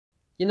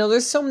You know,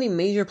 there's so many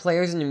major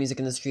players in the music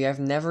industry I've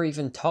never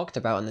even talked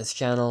about on this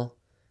channel.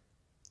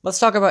 Let's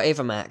talk about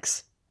Ava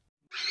Max.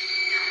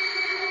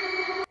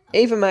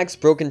 Ava Max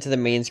broke into the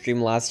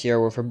mainstream last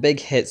year with her big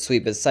hit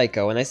Sweet But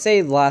Psycho, and I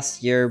say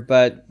last year,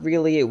 but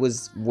really it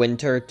was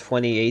winter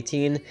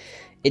 2018.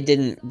 It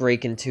didn't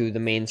break into the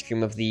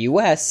mainstream of the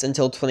US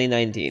until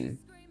 2019.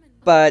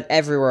 But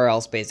everywhere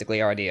else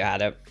basically already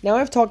had it. Now,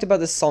 I've talked about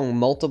this song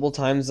multiple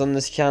times on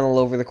this channel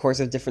over the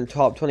course of different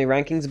top 20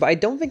 rankings, but I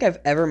don't think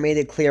I've ever made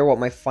it clear what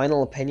my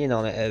final opinion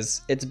on it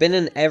is. It's been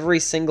in every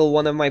single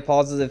one of my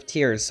positive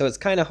tiers, so it's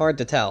kinda hard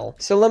to tell.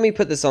 So let me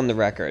put this on the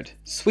record.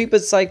 Sweet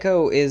But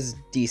Psycho is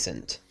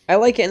decent. I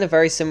like it in a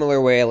very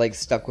similar way I like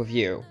Stuck With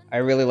You. I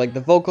really like the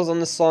vocals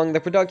on the song, the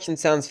production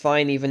sounds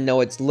fine even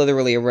though it's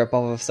literally a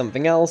ripoff of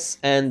something else,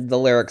 and the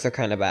lyrics are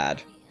kinda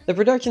bad. The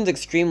production's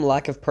extreme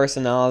lack of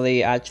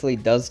personality actually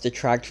does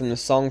detract from the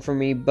song for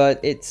me, but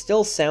it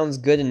still sounds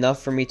good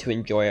enough for me to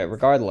enjoy it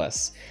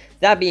regardless.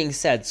 That being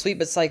said, Sweet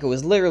But Psycho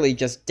is literally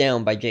just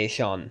down by Jay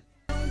Sean.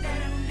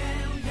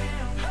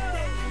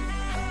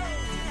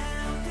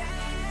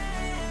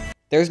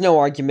 There's no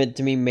argument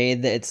to be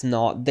made that it's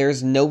not,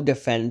 there's no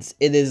defense,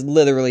 it is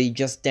literally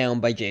just down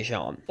by Jay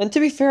Sean. And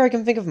to be fair, I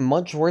can think of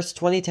much worse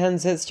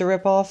 2010s hits to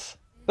rip off.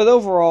 But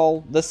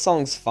overall, this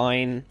song's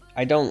fine.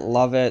 I don't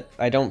love it,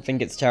 I don't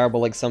think it's terrible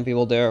like some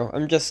people do,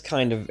 I'm just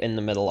kind of in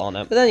the middle on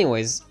it. But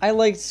anyways, I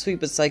liked Sweet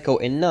But Psycho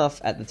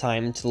enough at the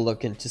time to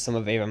look into some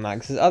of Ava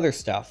Max's other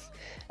stuff.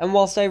 And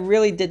whilst I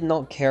really did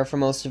not care for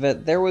most of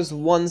it, there was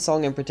one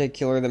song in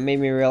particular that made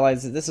me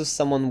realize that this was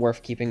someone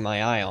worth keeping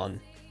my eye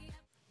on.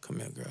 Come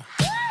here, girl.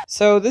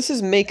 So this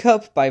is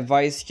Makeup by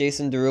Vice,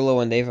 Jason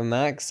Derulo, and Ava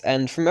Max,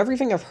 and from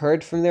everything I've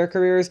heard from their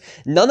careers,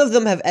 none of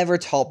them have ever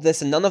topped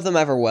this and none of them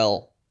ever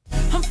will.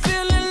 I'm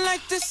feeling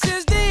like this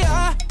is the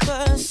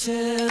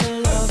opposite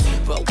of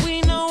love, but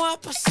we know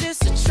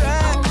opposites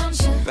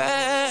attract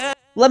back.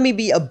 Let me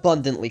be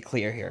abundantly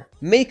clear here.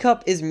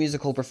 Makeup is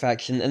musical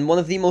perfection and one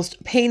of the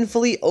most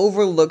painfully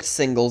overlooked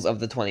singles of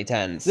the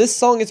 2010s. This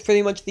song is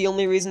pretty much the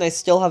only reason I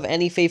still have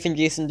any faith in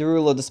Jason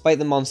Derulo despite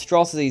the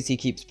monstrosities he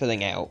keeps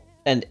putting out.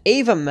 And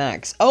Ava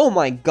Max, oh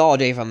my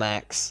god, Ava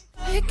Max.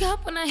 Wake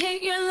up when I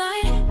hit your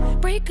line,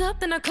 break up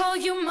then I call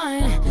you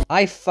mine.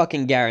 I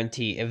fucking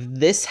guarantee, if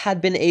this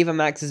had been Ava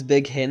Max's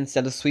big hit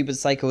instead of Sweet But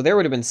Psycho, there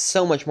would have been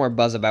so much more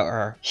buzz about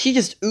her. She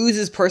just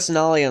oozes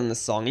personality on this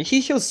song, and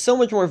she shows so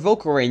much more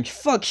vocal range.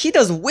 Fuck, she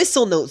does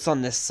whistle notes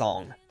on this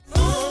song.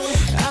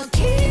 I'll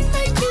keep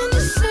making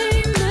the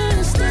same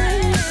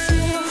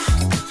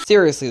mistakes.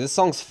 Seriously, this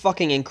song's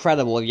fucking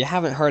incredible. If you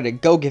haven't heard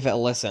it, go give it a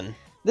listen.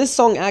 This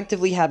song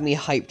actively had me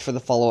hyped for the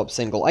follow-up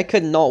single. I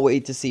could not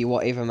wait to see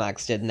what Ava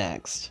Max did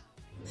next.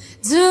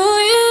 Do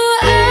you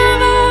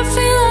ever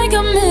feel like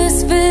a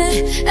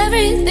misfit?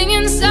 Everything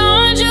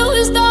inside you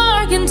is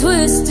dark and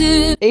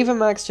twisted. Ava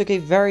Max took a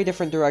very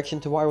different direction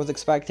to what I was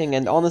expecting,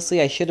 and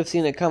honestly I should have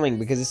seen it coming,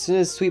 because as soon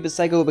as Sweet But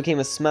Psycho became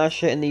a smash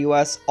hit in the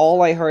US,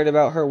 all I heard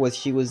about her was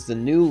she was the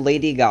new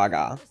Lady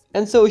Gaga.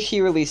 And so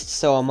she released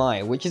So Am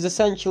I, which is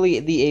essentially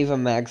the Ava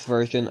Max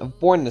version of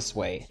Born This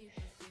Way.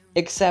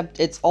 Except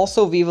it's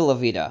also Viva La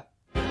Vida.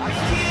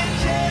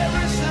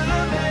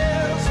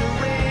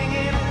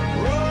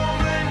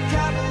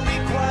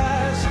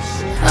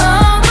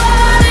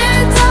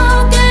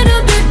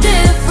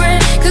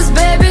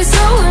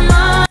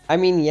 I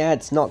mean, yeah,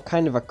 it's not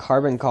kind of a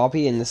carbon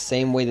copy in the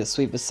same way that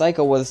Sweet But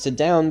Psycho was to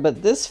Down,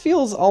 but this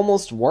feels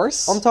almost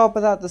worse. On top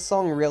of that, the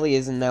song really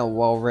isn't that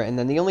well written,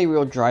 and the only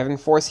real driving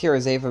force here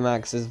is Ava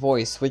Max's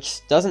voice,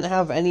 which doesn't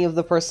have any of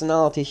the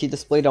personality she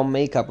displayed on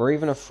Makeup, or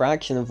even a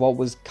fraction of what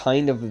was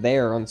kind of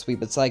there on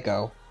Sweet But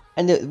Psycho.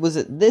 And it was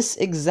at this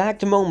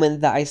exact moment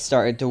that I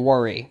started to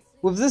worry.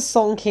 With this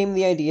song came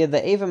the idea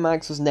that Ava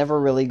Max was never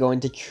really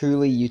going to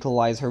truly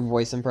utilize her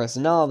voice and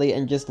personality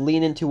and just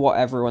lean into what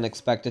everyone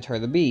expected her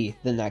to be,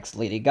 the next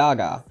Lady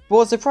Gaga. But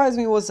what surprised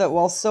me was that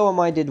while So Am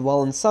I did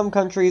well in some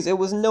countries, it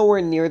was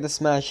nowhere near the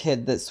smash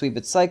hit that Sweet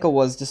But Psycho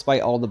was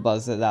despite all the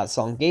buzz that that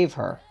song gave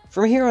her.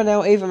 From here on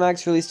out, Ava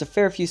Max released a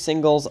fair few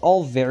singles,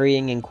 all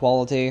varying in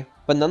quality,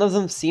 but none of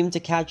them seemed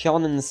to catch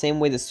on in the same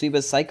way that Sweet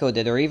But Psycho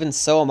did, or even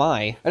So Am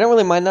I. I don't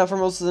really mind that for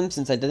most of them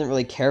since I didn't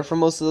really care for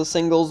most of those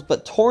singles,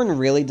 but Torn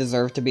really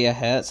deserved to be a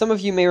hit. Some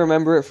of you may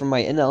remember it from my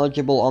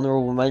ineligible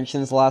honorable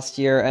mentions last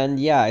year, and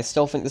yeah, I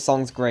still think the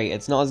song's great.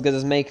 It's not as good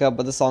as Makeup,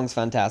 but the song's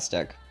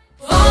fantastic.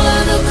 All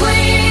of the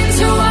queens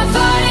who are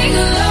fighting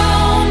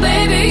alone,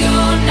 baby,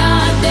 you're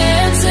not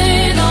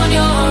dancing on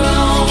your own.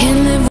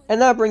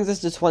 And that brings us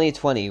to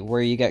 2020,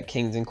 where you get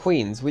Kings and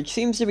Queens, which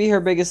seems to be her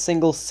biggest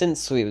single since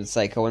Sweet But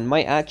Psycho and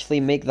might actually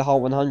make the Hot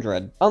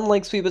 100.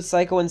 Unlike Sweet But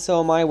Psycho and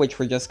So Am I, which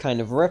were just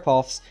kind of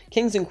rip-offs,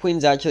 Kings and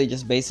Queens actually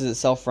just bases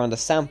itself around a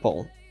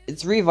sample.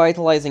 It's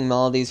revitalizing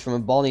melodies from a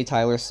Bonnie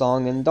Tyler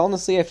song, and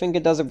honestly I think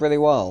it does it pretty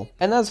well.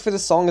 And as for the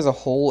song as a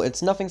whole,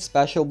 it's nothing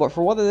special, but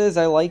for what it is,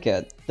 I like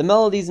it. The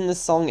melodies in this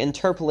song,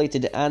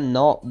 interpolated and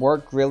not,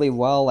 work really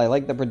well. I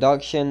like the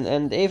production,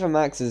 and Ava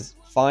Max is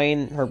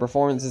fine. Her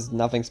performance is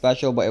nothing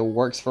special, but it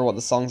works for what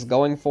the song's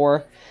going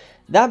for.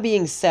 That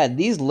being said,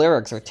 these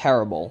lyrics are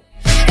terrible.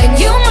 And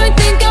you might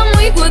think I'm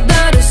weak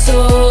without a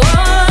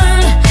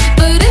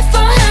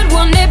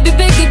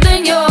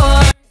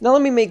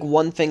make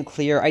one thing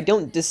clear, I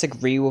don't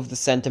disagree with the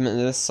sentiment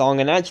of this song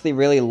and actually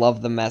really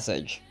love the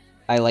message.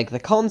 I like the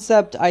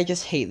concept, I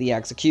just hate the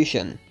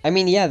execution. I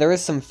mean, yeah, there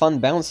is some fun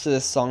bounce to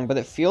this song, but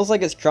it feels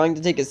like it's trying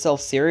to take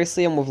itself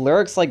seriously, and with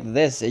lyrics like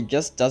this, it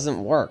just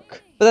doesn't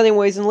work. But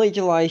anyways, in late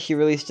July, she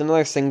released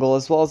another single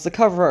as well as the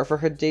cover art for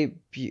her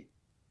debut.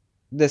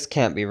 This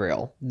can't be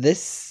real.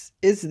 This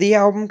is the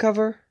album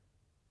cover?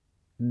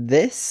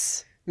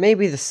 This?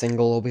 Maybe the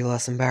single will be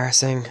less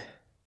embarrassing.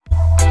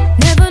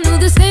 Never knew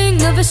the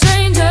sting of a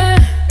stranger.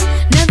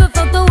 Never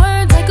felt the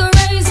words like a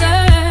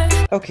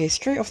razor. Okay,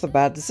 straight off the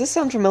bat, does this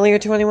sound familiar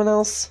to anyone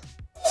else?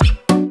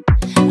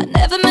 I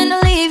never meant to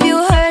leave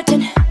you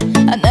hurting.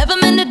 I never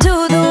meant to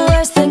do the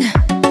worst thing.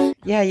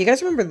 Yeah, you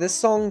guys remember this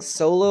song,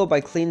 Solo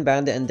by Clean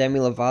Bandit and Demi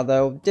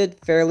Lovato? Did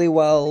fairly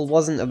well,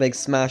 wasn't a big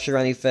smash or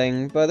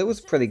anything, but it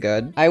was pretty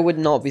good. I would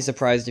not be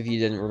surprised if you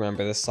didn't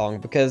remember this song,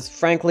 because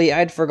frankly,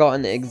 I'd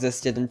forgotten it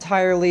existed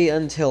entirely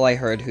until I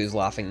heard Who's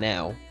Laughing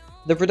Now.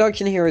 The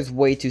production here is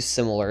way too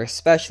similar,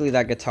 especially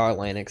that guitar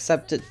line,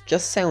 except it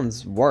just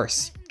sounds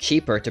worse.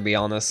 Cheaper, to be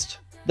honest.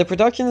 The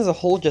production as a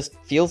whole just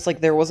feels like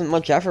there wasn't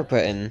much effort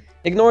put in.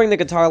 Ignoring the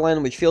guitar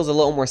line, which feels a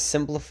little more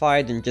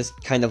simplified and just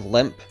kind of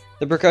limp,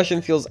 the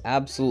percussion feels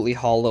absolutely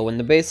hollow, and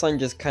the bass line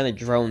just kinda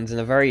drones in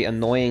a very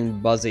annoying,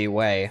 buzzy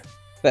way.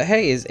 But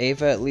hey, is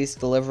Ava at least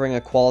delivering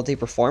a quality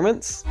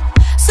performance?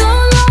 So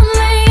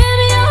lonely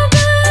in your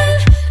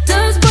bed.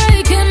 Does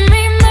breaking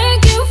me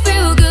make you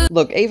feel good?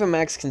 Look, Ava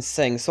Max can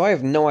sing, so I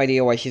have no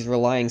idea why she's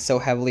relying so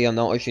heavily on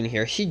autotune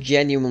here. She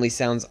genuinely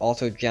sounds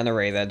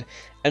auto-generated,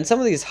 and some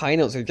of these high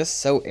notes are just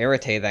so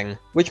irritating,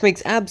 which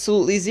makes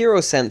absolutely zero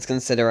sense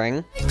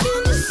considering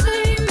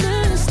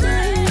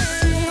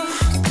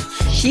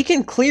she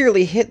can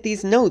clearly hit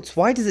these notes.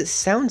 Why does it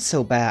sound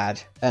so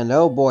bad? And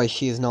oh boy,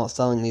 she is not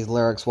selling these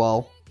lyrics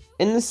well.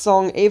 In this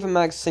song, Ava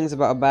Max sings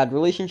about a bad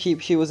relationship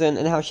she was in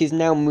and how she's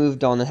now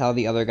moved on and how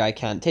the other guy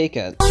can't take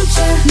it.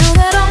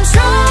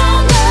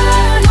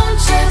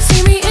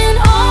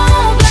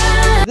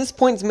 This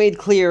point's made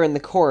clear in the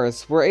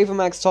chorus, where Ava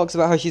Max talks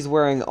about how she's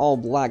wearing all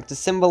black to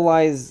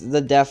symbolize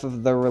the death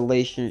of the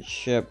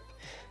relationship,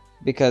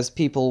 because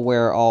people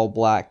wear all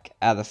black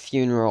at a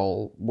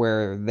funeral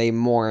where they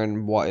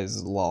mourn what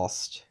is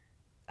lost.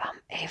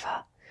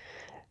 Ava,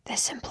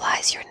 this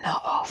implies you're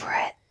not over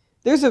it.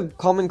 There's a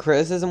common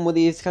criticism with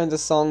these kinds of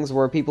songs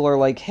where people are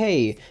like,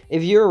 hey,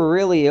 if you're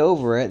really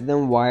over it,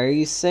 then why are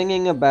you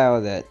singing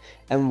about it?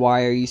 And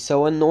why are you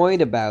so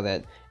annoyed about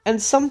it?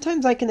 And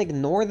sometimes I can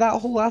ignore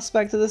that whole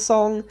aspect of the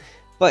song,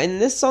 but in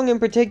this song in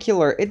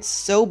particular, it's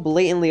so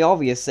blatantly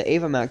obvious that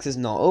Ava Max is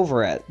not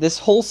over it. This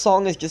whole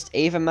song is just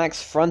Ava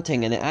Max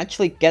fronting, and it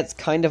actually gets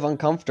kind of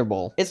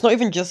uncomfortable. It's not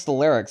even just the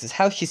lyrics, it's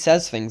how she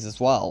says things as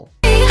well.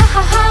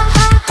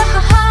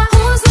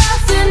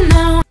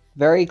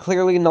 Very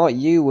clearly not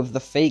you with the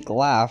fake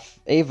laugh.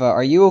 Ava,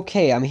 are you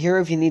okay? I'm here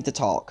if you need to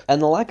talk.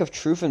 And the lack of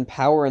truth and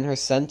power in her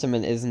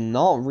sentiment is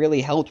not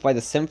really helped by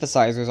the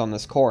synthesizers on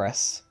this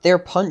chorus. They're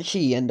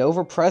punchy and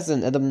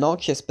over-present and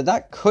obnoxious, but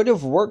that could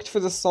have worked for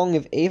the song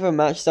if Ava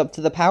matched up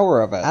to the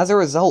power of it. As a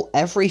result,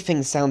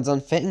 everything sounds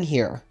unfitting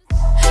here.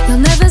 You'll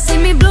never see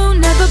me blue,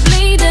 never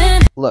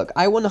bleeding. Look,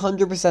 I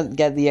 100%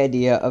 get the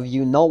idea of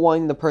you not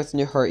wanting the person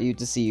who hurt you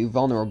to see you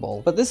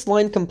vulnerable, but this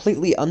line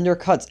completely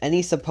undercuts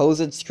any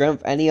supposed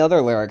strength any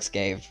other lyrics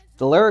gave.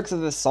 The lyrics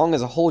of this song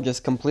as a whole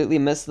just completely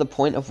miss the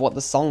point of what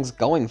the song's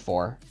going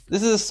for.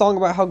 This is a song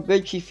about how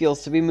good she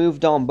feels to be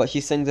moved on, but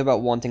she sings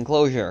about wanting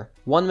closure.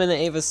 One minute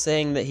Ava's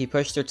saying that he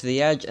pushed her to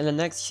the edge, and the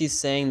next she's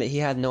saying that he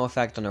had no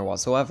effect on her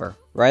whatsoever.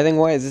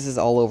 Writing-wise, this is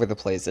all over the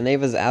place, and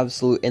Ava's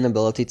absolute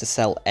inability to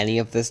sell any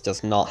of this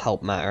does not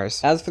help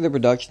matters. As for the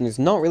production, there's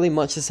not really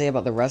much to say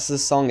about the rest of the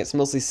song, it's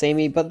mostly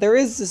samey, but there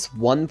is this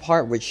one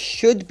part which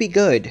should be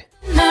good.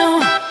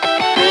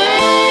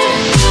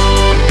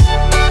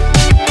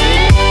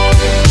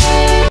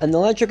 An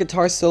electric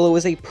guitar solo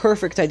is a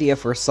perfect idea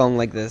for a song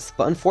like this,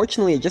 but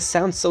unfortunately it just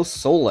sounds so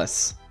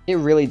soulless. It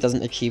really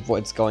doesn't achieve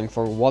what it's going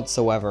for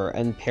whatsoever,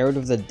 and paired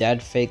with the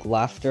dead fake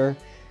laughter,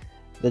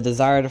 the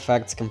desired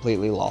effect's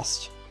completely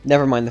lost.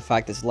 Never mind the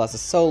fact it's less a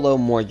solo,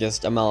 more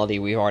just a melody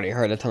we've already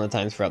heard a ton of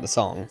times throughout the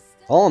song.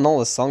 All in all,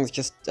 the song's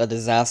just a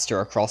disaster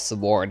across the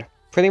board.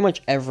 Pretty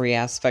much every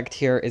aspect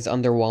here is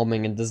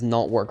underwhelming and does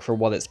not work for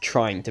what it's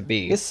trying to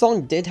be. This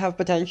song did have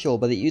potential,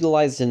 but it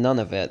utilized none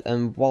of it,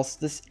 and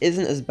whilst this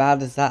isn't as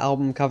bad as that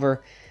album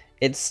cover,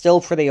 it's still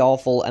pretty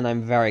awful, and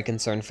I'm very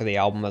concerned for the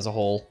album as a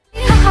whole.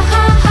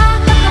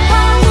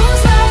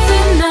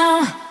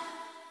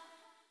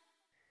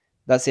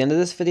 That's the end of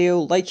this video.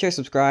 Like, share,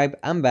 subscribe.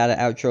 I'm bad at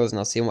outros, and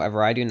I'll see you in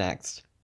whatever I do next.